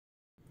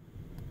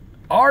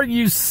Are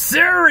you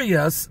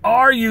serious?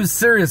 Are you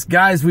serious?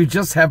 Guys, we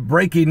just have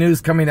breaking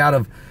news coming out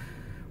of,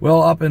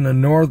 well, up in the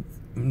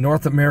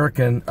North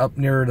American, up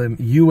near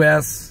the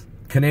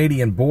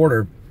U.S.-Canadian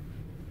border.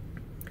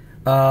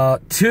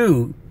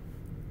 2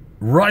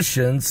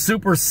 Russian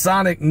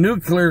supersonic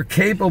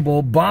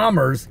nuclear-capable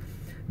bombers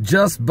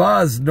just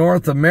buzzed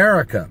North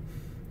America.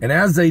 And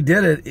as they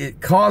did it,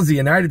 it caused the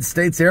United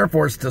States Air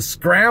Force to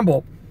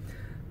scramble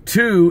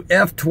 2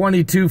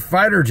 F-22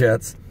 fighter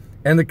jets,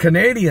 and the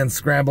Canadians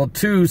scrambled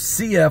 2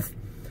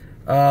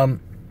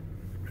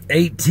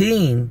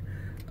 CF-18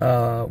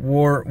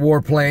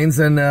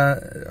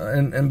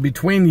 warplanes. And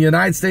between the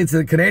United States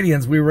and the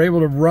Canadians, we were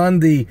able to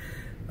run the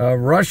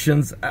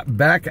Russians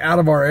back out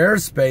of our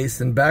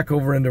airspace and back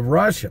over into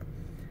Russia.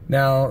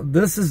 Now,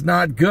 this is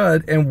not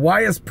good. And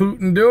why is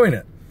Putin doing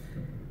it?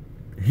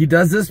 He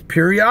does this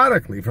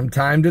periodically from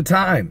time to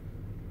time.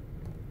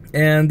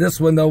 And this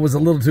one, though, was a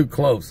little too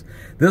close.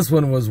 This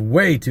one was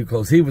way too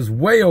close. He was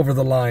way over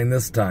the line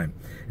this time.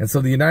 And so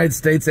the United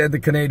States and the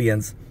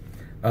Canadians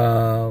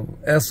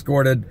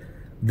escorted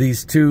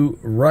these 2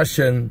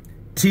 Russian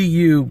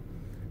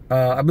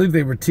I believe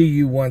they were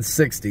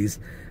Tu-160s,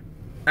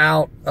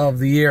 out of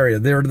the area.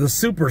 They're the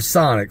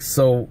supersonics,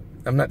 so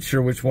I'm not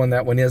sure which one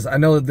that one is. I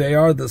know that they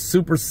are the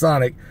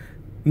supersonic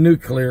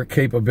nuclear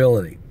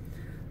capability.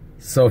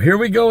 So here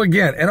we go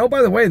again. And oh,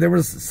 by the way, there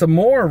was some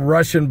more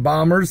Russian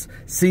bombers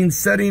seen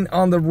setting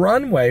on the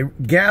runway,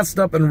 gassed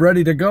up and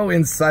ready to go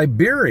in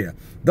Siberia.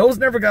 Those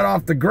never got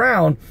off the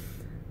ground,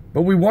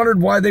 but we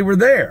wondered why they were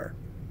there.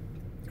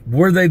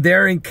 Were they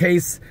there in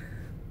case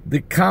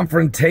the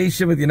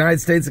confrontation with the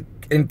United States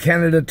and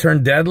Canada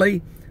turned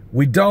deadly?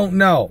 We don't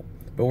know,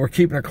 but we're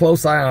keeping a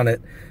close eye on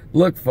it.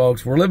 Look,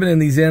 folks, we're living in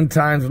these end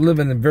times. We're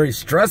living in very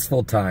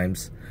stressful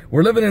times.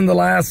 We're living in the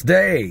last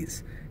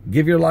days.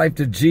 Give your life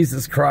to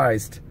Jesus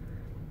Christ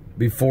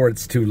before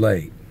it's too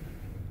late.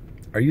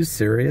 Are you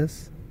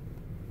serious?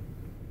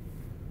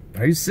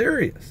 Are you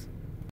serious?